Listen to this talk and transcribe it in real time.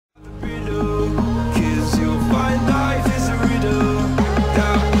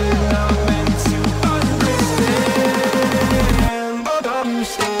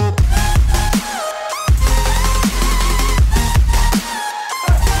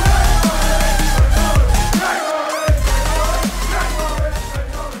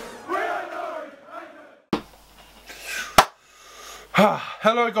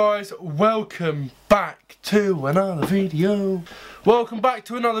Hello guys, welcome back to another video.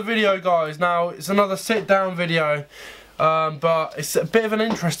 Guys. Now it's another sit down video, but it's a bit of an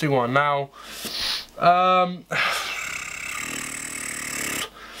interesting one. Now I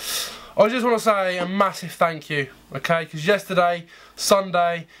just want to say a massive thank you, okay, because yesterday,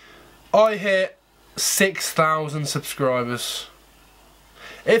 Sunday, I hit 6,000 subscribers.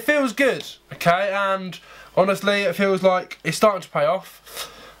 It feels good, okay, and honestly it feels like it's starting to pay off.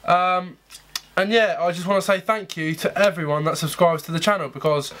 And yeah, I just want to say thank you to everyone that subscribes to the channel,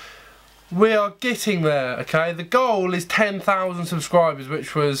 because we are getting there, okay. The goal is 10,000 subscribers,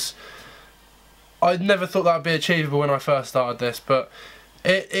 which was, I never thought that would be achievable when I first started this, but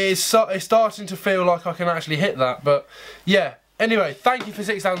it's starting to feel like I can actually hit that. But yeah, anyway, thank you for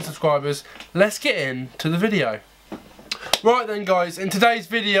 6,000 subscribers. Let's get into the video. Right then guys, in today's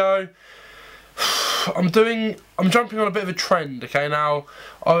video I'm jumping on a bit of a trend, okay. Now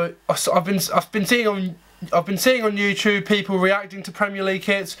I've been seeing on YouTube people reacting to Premier League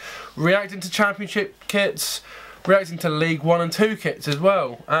kits, reacting to Championship kits, reacting to League 1 and 2 kits as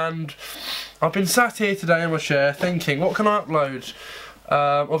well, and I've been sat here today in my chair thinking, what can I upload?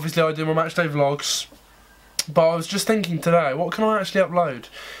 Obviously I do my matchday vlogs, but I was just thinking today, what can I actually upload?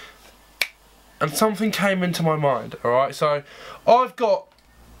 And something came into my mind, alright. So I've got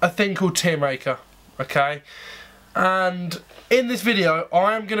a thing called Tier Maker, okay, and in this video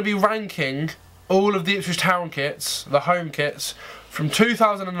I am going to be ranking all of the Ipswich Town kits, the home kits, from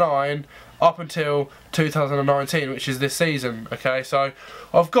 2009 up until 2019, which is this season, okay. So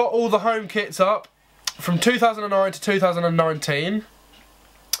I've got all the home kits up from 2009 to 2019,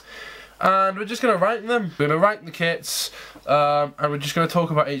 and we're just going to rank them. We're going to rank the kits, and we're just going to talk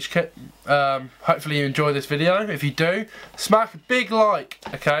about each kit. Hopefully you enjoy this video. If you do, smash a big like,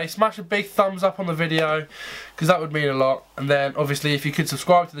 okay, smash a big thumbs up on the video, because that would mean a lot. And then obviously if you could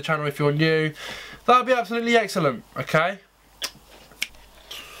subscribe to the channel if you're new, that would be absolutely excellent, okay.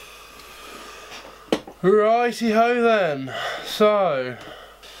 Righty ho then. So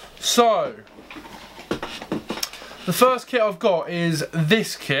the first kit I've got is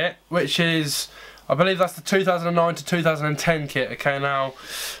this kit, which is, I believe that's the 2009 to 2010 kit, okay. Now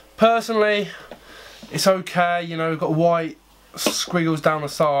personally it's okay, you know, we've got white squiggles down the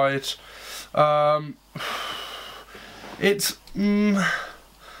side.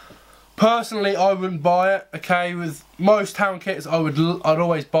 Personally I wouldn't buy it, okay. With most town kits I'd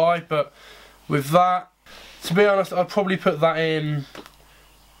always buy, but with that, to be honest, I'd probably put that in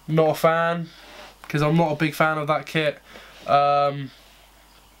not a fan, because I'm not a big fan of that kit. I'm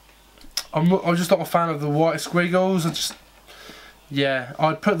just not a fan of the white squiggles. Yeah,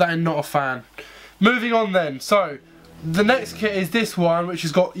 I'd put that in not a fan. Moving on then, so the next kit is this one, which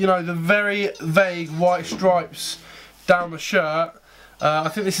has got, you know, the very vague white stripes down the shirt. I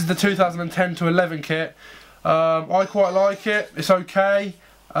think this is the 2010 to 11 kit. I quite like it. It's okay.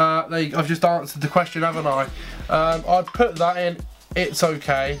 I've just answered the question, haven't I? I'd put that in. It's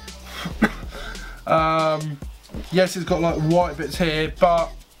okay. Yes, it's got like white bits here, but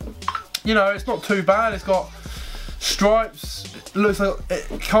you know, it's not too bad. It's got stripes. It looks like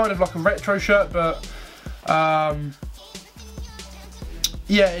kind of like a retro shirt, but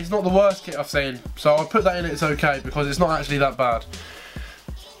yeah, it's not the worst kit I've seen. So I'll put that in. It's okay, because it's not actually that bad.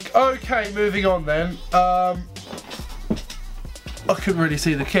 Okay, moving on then. I couldn't really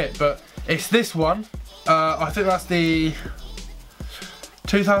see the kit, but it's this one. I think that's the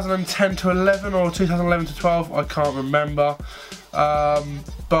 2010 to 11 or 2011 to 12, I can't remember.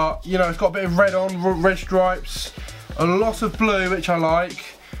 But you know, it's got a bit of red on, red stripes, a lot of blue, which I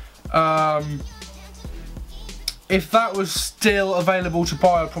like. If that was still available to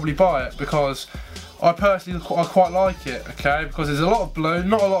buy, I'd probably buy it, because I personally quite like it, okay, because there's a lot of blue,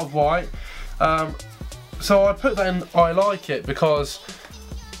 not a lot of white. So I put that in I like it, because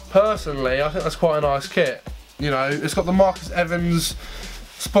personally I think that's quite a nice kit. You know, it's got the Marcus Evans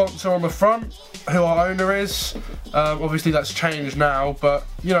sponsor on the front, who our owner is. Obviously that's changed now, but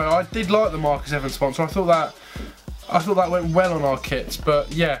you know, I did like the Marcus Evans sponsor. I thought that went well on our kits.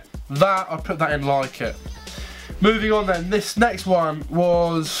 But yeah, that I put that in like it. Moving on then, this next one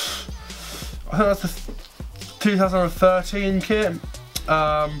was, I think that's the 2013 kit.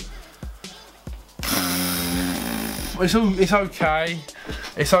 It's okay.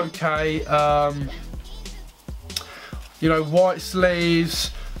 It's okay. You know, white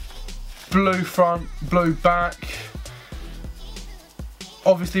sleeves, blue front, blue back.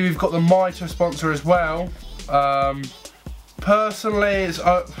 Obviously, we've got the Mitre sponsor as well. Personally, it's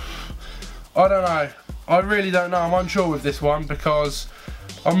I don't know. I really don't know. I'm unsure with this one, because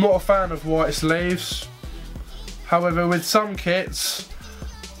I'm not a fan of white sleeves. However, with some kits,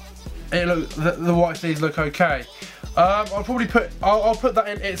 the white sleeves look okay. I'll put that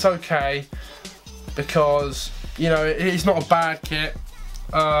in it's okay, because you know it's not a bad kit.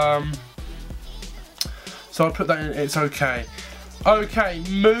 So I'll put that in it's okay. Okay,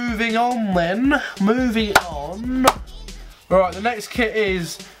 moving on then. Moving on. Alright, the next kit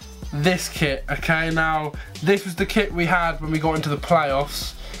is this kit. Okay, now this was the kit we had when we got into the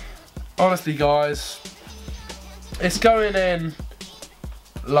playoffs. Honestly guys, it's going in.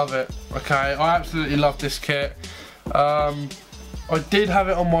 Love it. Okay, I absolutely love this kit. I did have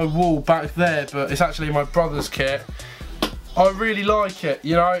it on my wall back there, but it's actually my brother's kit. I really like it.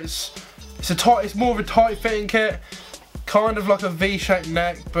 You know, it's more of a tight fitting kit, kind of like a V-shaped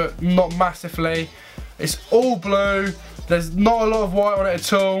neck, but not massively. It's all blue. There's not a lot of white on it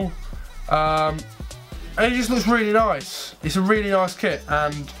at all, and it just looks really nice. It's a really nice kit,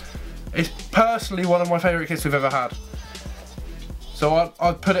 and it's personally one of my favourite kits we've ever had. So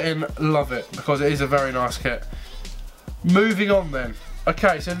I'd put it in love it, because it is a very nice kit. Moving on then.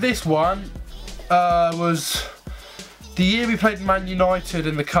 Okay, so this one was the year we played Man United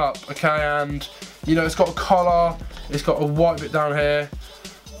in the Cup, okay, and you know, it's got a collar, it's got a white bit down here.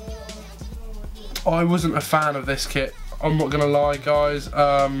 I wasn't a fan of this kit, I'm not gonna lie guys.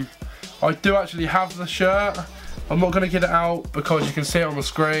 I do actually have the shirt. I'm not gonna get it out because you can see it on the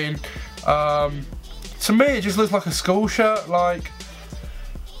screen. To me it just looks like a school shirt. Like,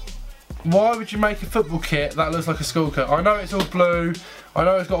 why would you make a football kit that looks like a school kit? I know it's all blue, I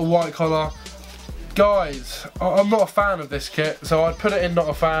know it's got a white collar. Guys, I'm not a fan of this kit, so I'd put it in not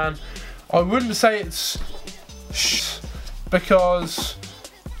a fan. I wouldn't say it's because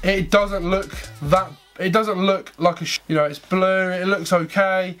it doesn't look like a you know, it's blue, it looks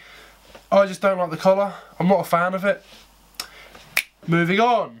okay. I just don't like the collar. I'm not a fan of it. Moving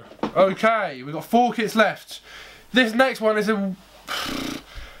on. Okay, we've got 4 kits left. This next one is a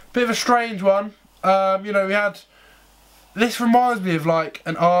bit of a strange one. You know, we had, this reminds me of like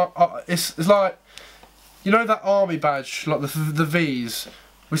an it's like, you know that army badge, like the V's.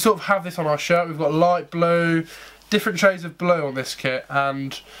 We sort of have this on our shirt. We've got light blue, different shades of blue on this kit,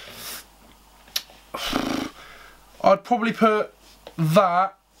 and I'd probably put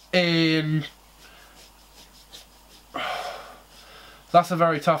that in. That's a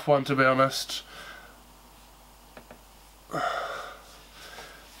very tough one, to be honest.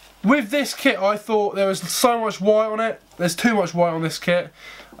 With this kit, I thought there was so much white on it. There's too much white on this kit.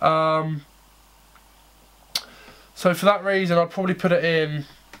 So for that reason, I'd probably put it in.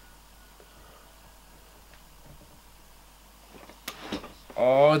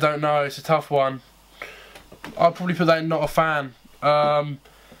 Oh, I don't know. It's a tough one. I'd probably put that in not a fan. I'm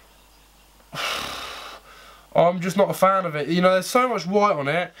just not a fan of it. You know, there's so much white on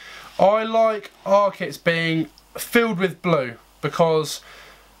it. I like our kits being filled with blue, because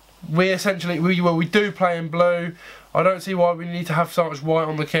we essentially, we do play in blue. I don't see why we need to have so much white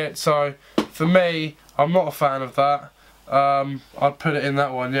on the kit, so for me, I'm not a fan of that. I'd put it in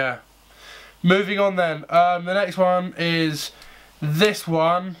that one, yeah. Moving on then, the next one is this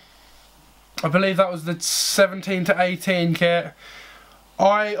one. I believe that was the 17 to 18 kit.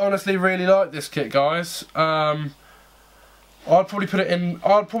 I honestly really like this kit, guys. I'd probably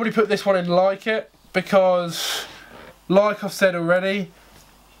put this one in like it, because like I've said already,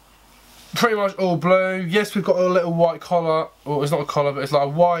 pretty much all blue. Yes, we've got a little white collar, or it's not a collar, but it's like a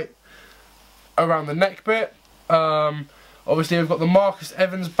white around the neck bit. Obviously we've got the Marcus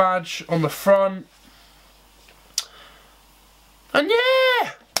Evans badge on the front, and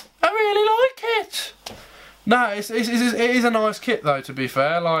yeah, I really like it. No, it is a nice kit though, to be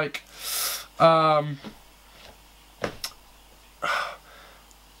fair. Like,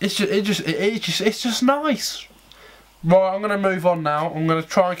 it's just nice. Right, I'm gonna move on now. I'm gonna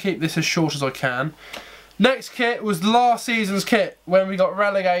try and keep this as short as I can. Next kit was last season's kit when we got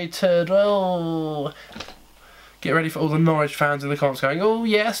relegated. Oh, get ready for all the Norwich fans in the comments going, "Oh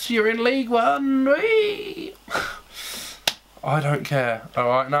yes, you're in League One." Whee! I don't care.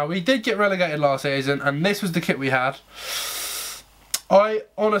 Alright, now we did get relegated last season, and this was the kit we had. I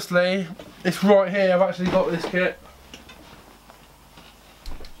honestly, it's right here, I've actually got this kit.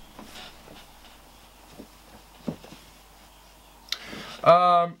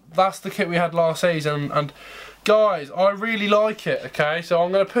 That's the kit we had last season, and guys, I really like it, okay? So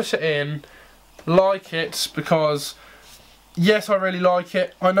I'm going to put it in like it, because yes, I really like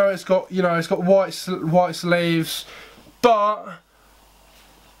it. I know it's got, you know, it's got white sleeves, but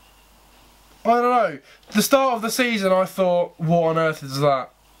I don't know. The start of the season, I thought, what on earth is that?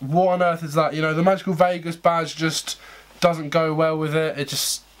 What on earth is that? You know, the Magical Vegas badge just doesn't go well with it. It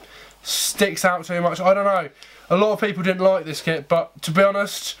just sticks out too much. I don't know. a lot of people didn't like this kit, but to be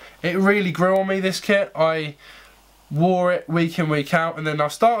honest, it really grew on me, this kit. I wore it week in, week out, and then I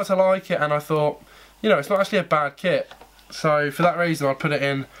started to like it, and I thought, you know, it's not actually a bad kit. So for that reason, I'd put it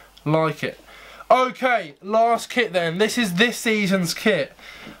in like it. Okay, last kit then. This is this season's kit.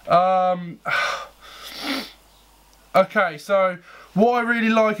 Okay, so what I really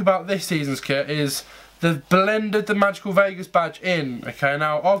like about this season's kit is they've blended the Magical Vegas badge in. Okay,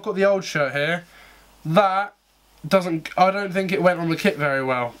 now I've got the old shirt here. That I don't think it went on the kit very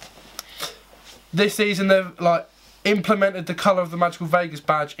well. This season they've like implemented the colour of the Magical Vegas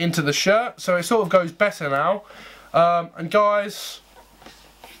badge into the shirt, so it sort of goes better now. And guys,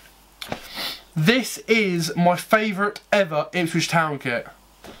 this is my favourite ever Ipswich Town kit.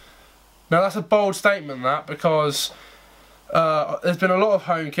 Now that's a bold statement, that, because there's been a lot of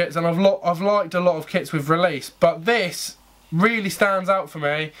home kits, and I've liked a lot of kits with release, but this really stands out for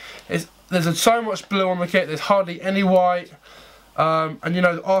me. There's so much blue on the kit. There's hardly any white, and you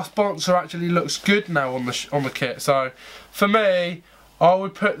know, our sponsor actually looks good now on the kit. So for me, I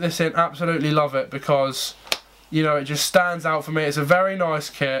would put this in. Absolutely love it, because you know, it just stands out for me. It's a very nice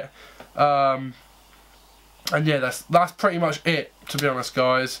kit, and yeah, that's pretty much it, to be honest,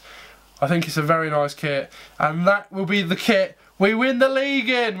 guys. I think it's a very nice kit, and that will be the kit we win the league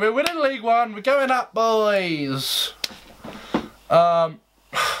in. We're winning League One. We're going up, boys. So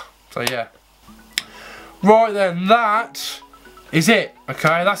yeah. Right then, that is it.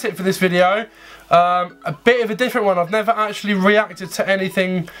 Okay, that's it for this video. A bit of a different one. I've never actually reacted to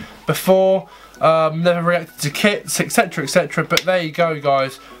anything before. Never reacted to kits, etc, etc. But there you go,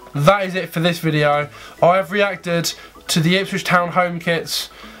 guys. That is it for this video. I have reacted to the Ipswich Town Home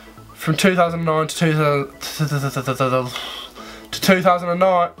Kits from 2009 to 2009.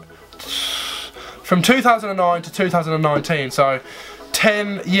 From 2009 to 2019. So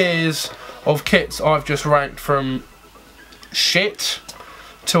 10 years of kits I've just ranked from shit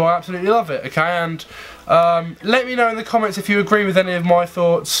to I absolutely love it. Okay, and let me know in the comments if you agree with any of my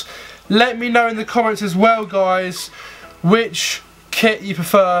thoughts. Let me know in the comments as well, guys, which kit you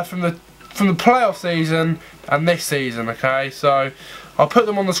prefer from the playoff season and this season. Okay, so I'll put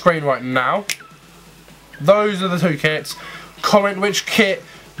them on the screen right now. Those are the two kits. Comment which kit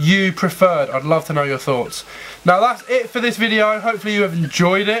you preferred. I'd love to know your thoughts. Now that's it for this video. Hopefully you have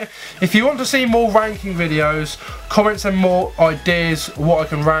enjoyed it. If you want to see more ranking videos, comment some more ideas what I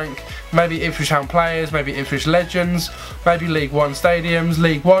can rank. Maybe Ipswich Town players, maybe Ipswich legends, maybe League One stadiums,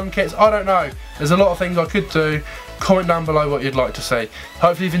 League One kits. I don't know. There's a lot of things I could do. Comment down below what you'd like to see.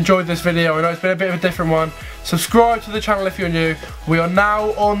 Hopefully you've enjoyed this video. I know it's been a bit of a different one. Subscribe to the channel if you're new. We are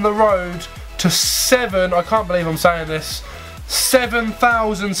now on the road to 7, I can't believe I'm saying this,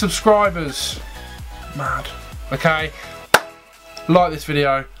 7,000 subscribers. Mad. Okay, like this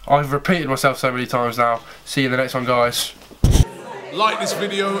video. I've repeated myself so many times now. See you in the next one, guys. Like this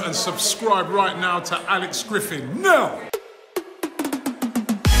video and subscribe right now to Alex Griffin now.